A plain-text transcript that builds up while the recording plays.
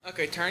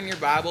Okay, turn your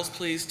Bibles,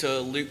 please, to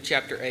Luke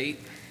chapter 8.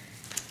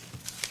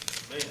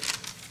 Man.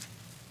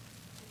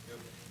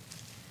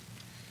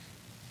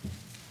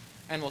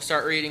 And we'll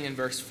start reading in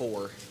verse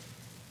 4.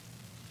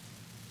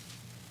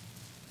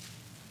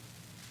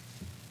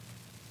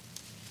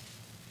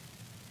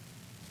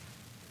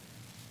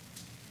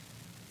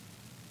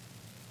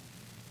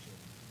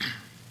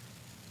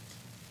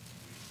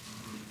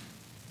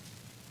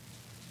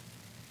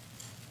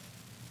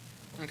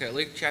 Okay,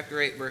 Luke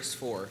chapter 8, verse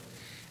 4.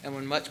 And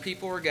when much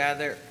people were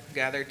gathered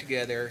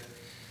together,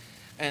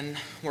 and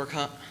were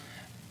come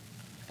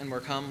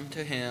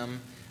to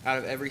him out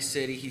of every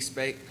city, he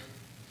spake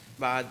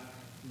by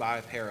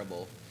a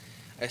parable.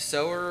 A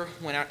sower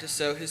went out to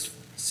sow his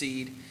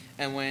seed,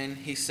 and when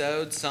he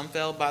sowed, some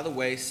fell by the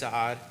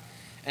wayside,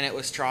 and it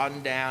was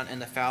trodden down,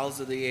 and the fowls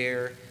of the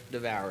air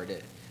devoured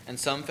it. And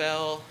some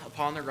fell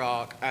upon the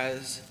rock.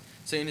 As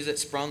soon as it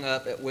sprung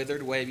up, it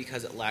withered away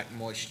because it lacked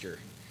moisture.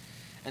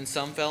 And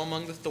some fell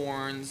among the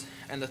thorns,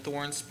 and the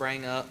thorns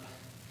sprang up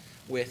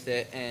with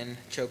it and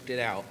choked it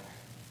out.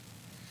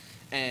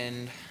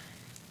 And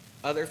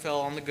other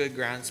fell on the good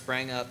ground,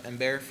 sprang up, and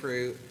bare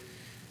fruit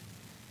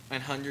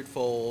an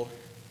hundredfold.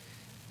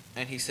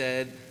 And he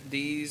said,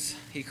 These,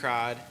 he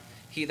cried,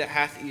 he that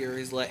hath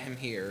ears, let him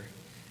hear.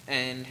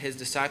 And his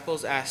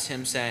disciples asked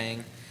him,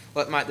 saying,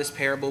 What might this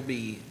parable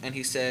be? And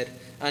he said,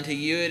 Unto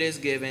you it is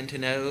given to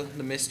know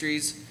the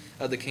mysteries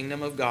of the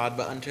kingdom of God,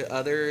 but unto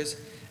others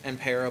and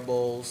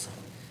parables,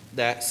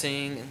 that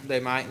seeing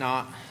they might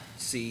not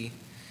see,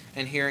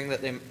 and hearing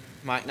that they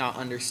might not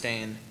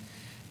understand.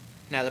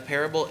 Now the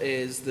parable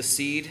is, the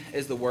seed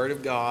is the word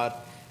of God,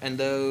 and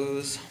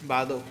those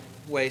by the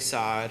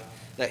wayside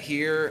that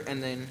hear,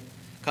 and then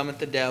cometh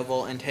the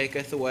devil, and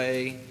taketh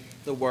away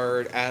the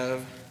word out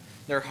of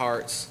their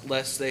hearts,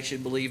 lest they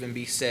should believe and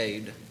be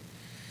saved.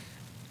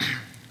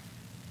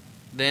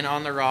 Then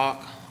on the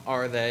rock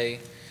are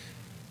they,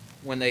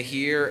 when they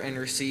hear and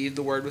receive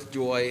the word with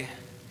joy,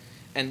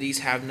 and these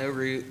have no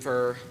root,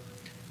 for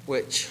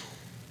which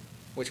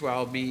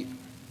while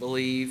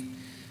believe,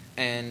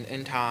 and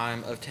in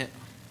time of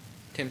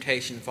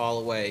temptation fall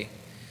away.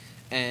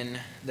 And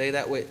they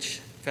that which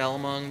fell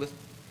among the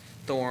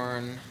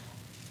thorn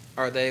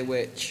are they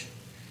which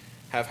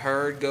have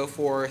heard, go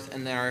forth,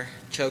 and they are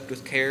choked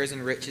with cares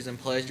and riches and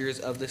pleasures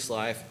of this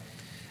life,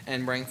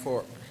 and bring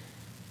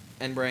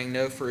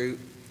no fruit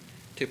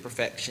to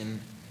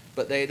perfection.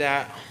 But they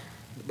that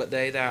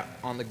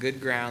on the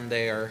good ground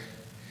they are,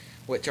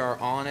 which are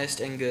honest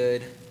and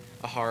good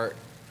a heart,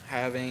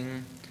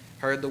 having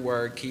heard the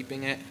word,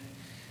 keeping it,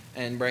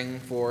 and bringing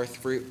forth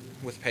fruit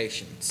with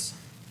patience.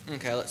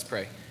 Okay, let's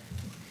pray.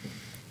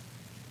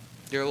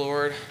 Dear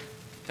Lord,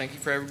 thank you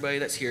for everybody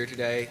that's here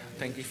today.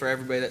 Thank you for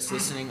everybody that's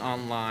listening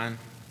online.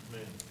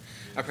 Amen.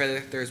 I pray that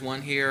if there's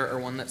one here or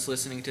one that's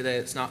listening today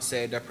that's not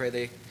saved, I pray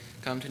they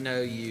come to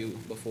know you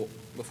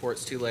before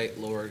it's too late,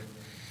 Lord.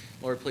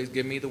 Lord, please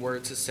give me the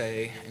words to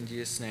say. In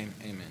Jesus' name,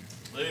 amen.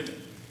 Amen.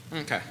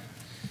 Okay.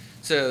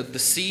 So the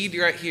seed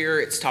right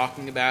here it's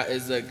talking about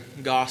is the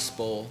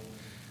gospel.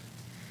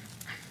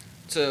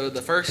 So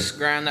the first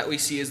ground that we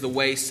see is the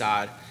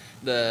wayside,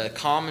 the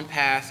common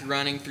path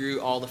running through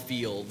all the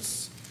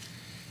fields.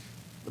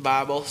 The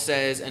Bible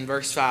says in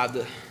verse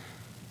 5,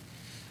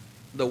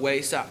 the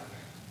wayside,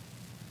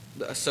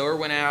 the sower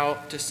went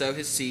out to sow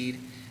his seed,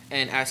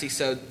 and as he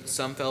sowed,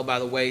 some fell by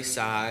the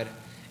wayside,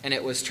 and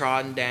it was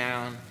trodden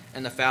down,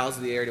 and the fowls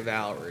of the air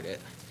devoured it.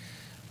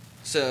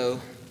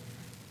 So,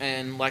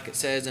 and like it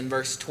says in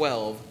verse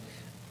 12,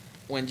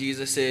 when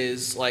Jesus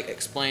is like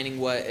explaining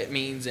what it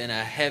means in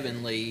a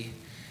heavenly,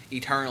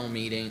 eternal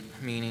meaning,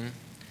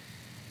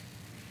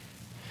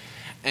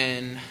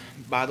 and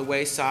by the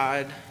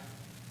wayside,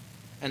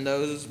 and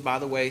those by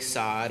the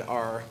wayside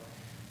are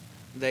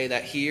they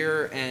that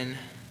hear, and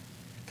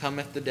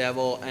cometh the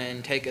devil,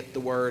 and taketh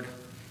the word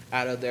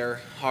out of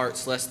their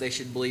hearts, lest they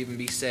should believe and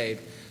be saved.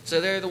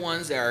 So they're the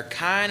ones that are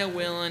kind of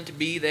willing to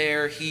be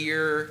there,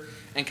 hear,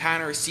 and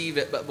kind of receive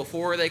it, but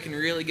before they can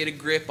really get a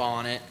grip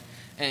on it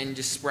and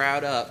just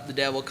sprout up, the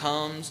devil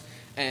comes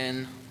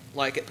and,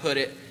 like it put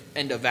it,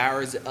 and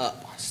devours it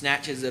up,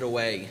 snatches it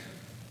away.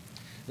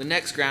 The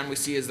next ground we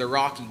see is the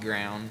rocky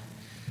ground.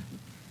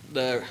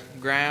 The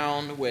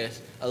ground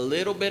with a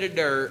little bit of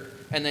dirt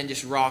and then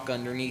just rock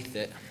underneath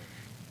it.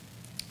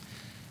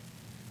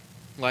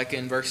 Like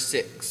in verse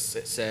 6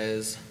 it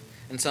says,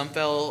 And some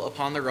fell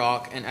upon the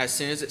rock, and as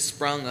soon as it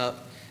sprung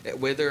up, it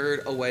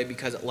withered away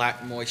because it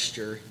lacked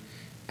moisture.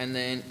 And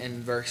then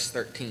in verse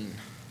 13,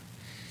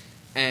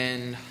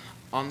 And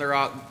on the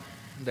rock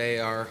they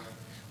are,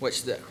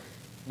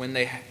 when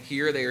they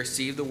hear they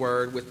receive the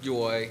word with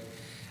joy,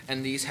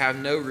 and these have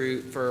no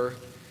root, for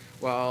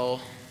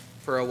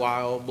a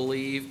while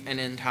believe, and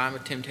in time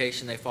of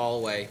temptation they fall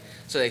away.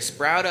 So they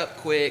sprout up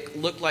quick,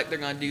 look like they're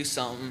going to do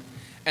something,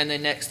 and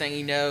then next thing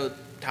you know,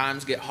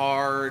 times get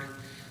hard,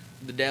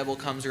 the devil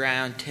comes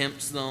around,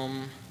 tempts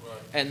them, Right.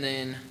 and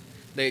then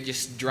they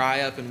just dry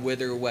up and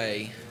wither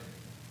away.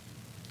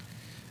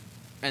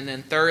 And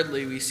then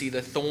thirdly, we see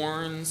the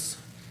thorns.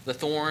 The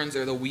thorns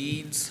are the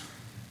weeds.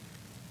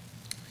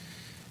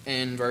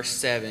 in verse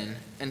 7.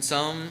 And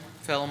some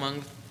fell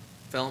among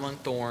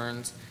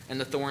thorns, and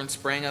the thorns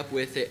sprang up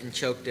with it and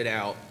choked it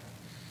out.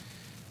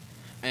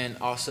 And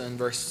also in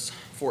verse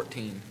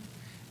 14.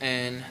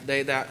 And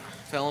they that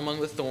fell among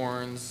the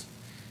thorns,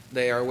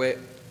 they are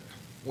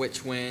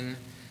which when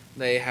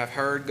they have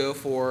heard go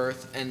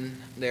forth,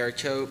 and they are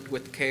choked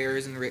with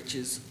cares and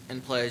riches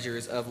and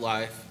pleasures of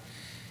life,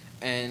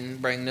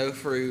 and bring no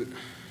fruit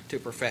to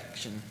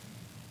perfection.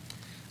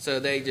 So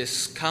they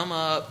just come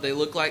up, they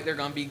look like they're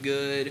going to be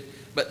good,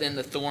 but then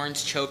the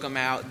thorns choke them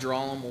out,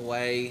 draw them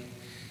away,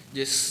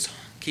 just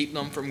keep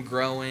them from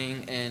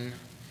growing, and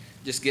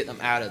just get them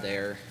out of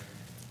there.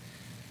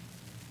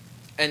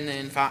 And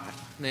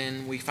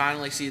then we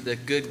finally see the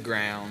good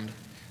ground,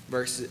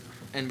 verse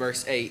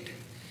 8.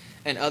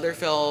 And other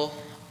fell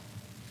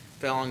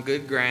on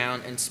good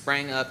ground, and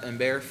sprang up and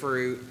bare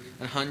fruit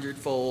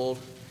 100-fold.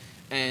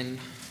 And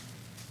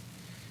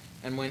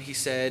when he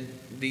said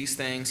these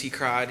things, he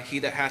cried, He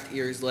that hath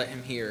ears, let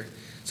him hear.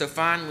 So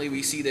finally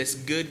we see this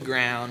good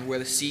ground where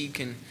the seed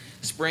can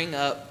spring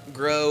up,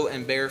 grow,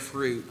 and bear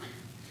fruit.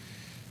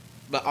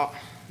 But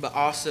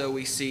also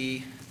we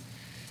see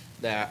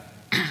that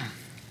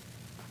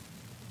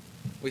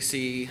we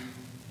see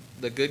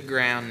the good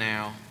ground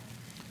now.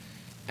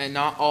 And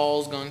not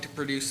all is going to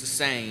produce the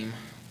same.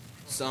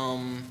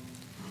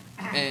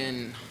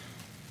 And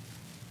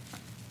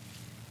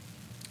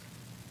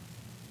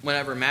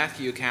whenever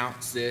Matthew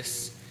accounts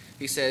this,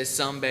 he says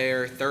some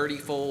bear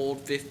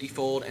 30-fold,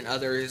 50-fold, and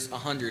others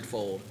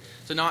 100-fold.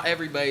 So not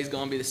everybody's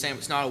going to be the same.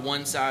 It's not a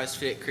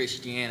one-size-fit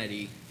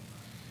Christianity.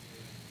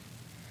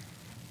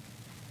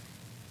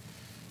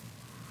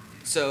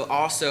 So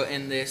also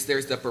in this,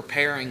 there's the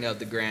preparing of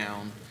the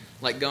ground,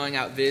 like going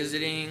out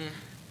visiting,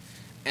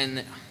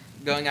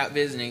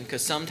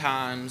 because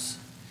sometimes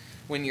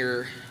when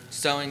you're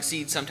sowing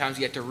seeds, sometimes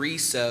you have to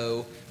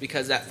re-sow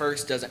because that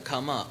first doesn't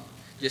come up.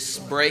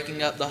 Just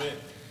breaking up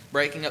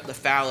the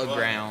fallow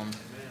ground.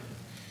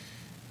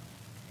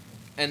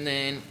 And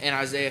then in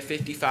Isaiah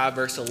 55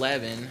 verse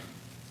 11,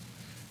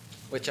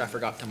 which I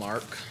forgot to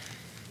mark.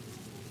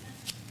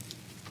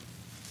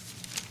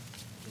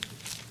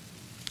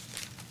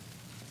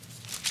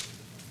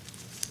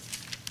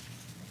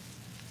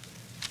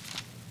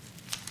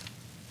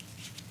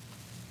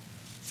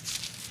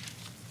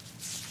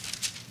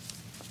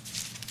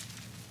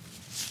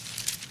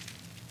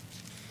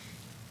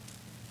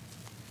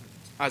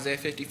 Isaiah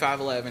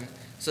 55:11.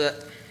 So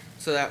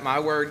that my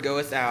word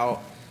goeth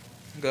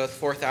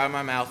forth out of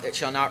my mouth, it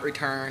shall not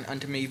return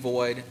unto me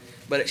void,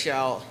 but it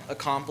shall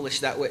accomplish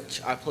that which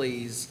I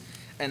please,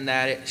 and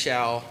that it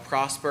shall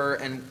prosper,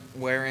 and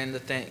wherein the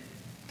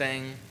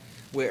thing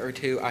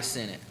whereto I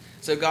sent it.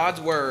 So God's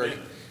word,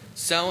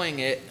 sowing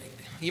it,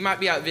 you might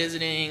be out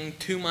visiting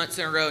 2 months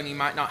in a row, and you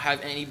might not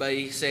have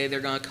anybody say they're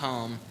going to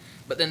come.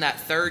 But then that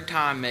third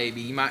time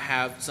maybe, you might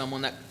have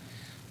someone that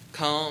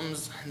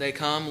comes, they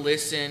come,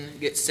 listen,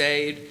 get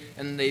saved,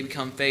 and they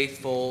become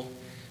faithful,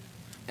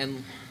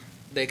 and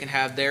they can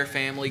have their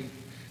family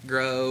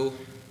grow.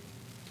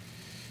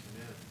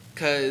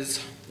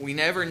 Because we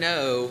never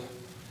know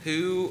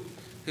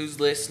who's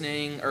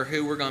listening or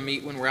who we're going to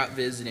meet when we're out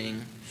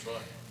visiting.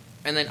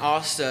 And then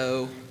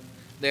also,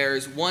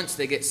 once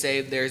they get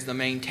saved, there's the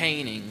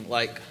maintaining,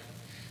 like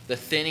the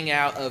thinning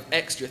out of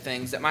extra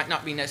things that might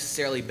not be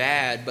necessarily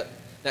bad, but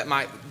that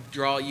might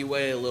draw you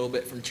away a little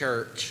bit from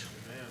church.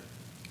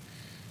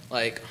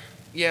 Like,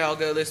 yeah, I'll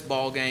go to this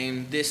ball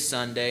game this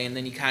Sunday, and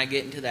then you kind of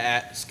get into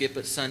that, skip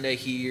a Sunday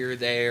here,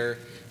 there,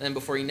 and then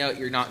before you know it,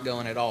 you're not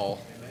going at all.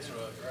 That's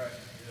right.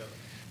 Yeah.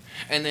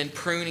 And then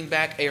pruning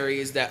back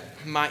areas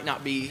that might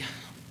not be,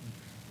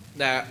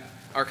 that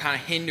are kind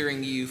of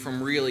hindering you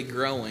from really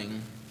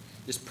growing.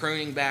 Just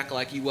pruning back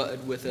like you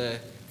would with a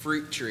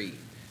fruit tree.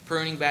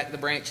 Pruning back the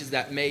branches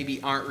that maybe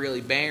aren't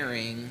really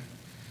bearing,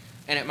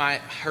 and it might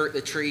hurt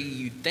the tree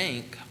you'd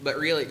think, but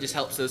really it just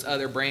helps those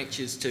other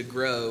branches to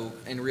grow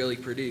and really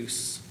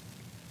produce.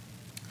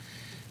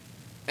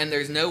 And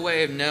there's no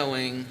way of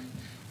knowing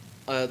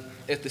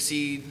if the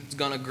seed's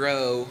going to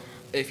grow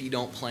if you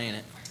don't plant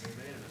it.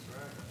 Amen.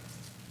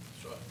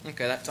 That's right.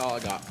 Okay, that's all I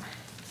got.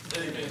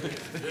 Amen.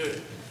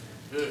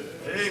 Good.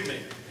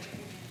 Amen.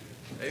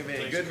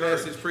 Amen. Good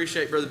message.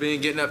 Appreciate Brother Ben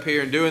getting up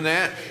here and doing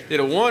that. Did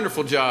a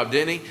wonderful job,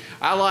 didn't he?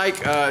 I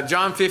like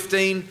John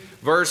 15,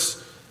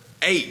 verse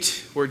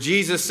 8, where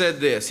Jesus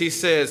said this. He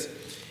says,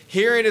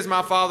 "Herein is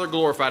my Father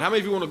glorified." How many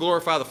of you want to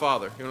glorify the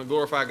Father? You want to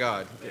glorify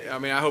God? I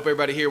mean, I hope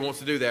everybody here wants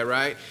to do that,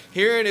 right?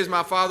 "Herein is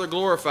my Father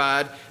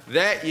glorified,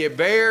 that ye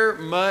bear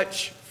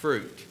much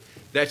fruit."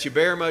 That you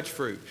bear much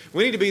fruit.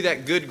 We need to be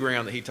that good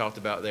ground that he talked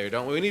about there,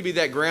 don't we? We need to be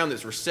that ground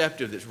that's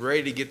receptive, that's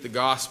ready to get the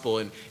gospel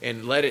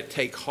and let it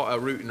take a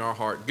root in our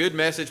heart. Good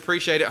message.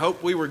 Appreciate it.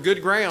 Hope we were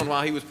good ground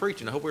while he was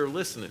preaching. I hope we were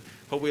listening.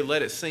 Hope we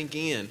let it sink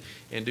in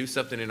and do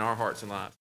something in our hearts and lives.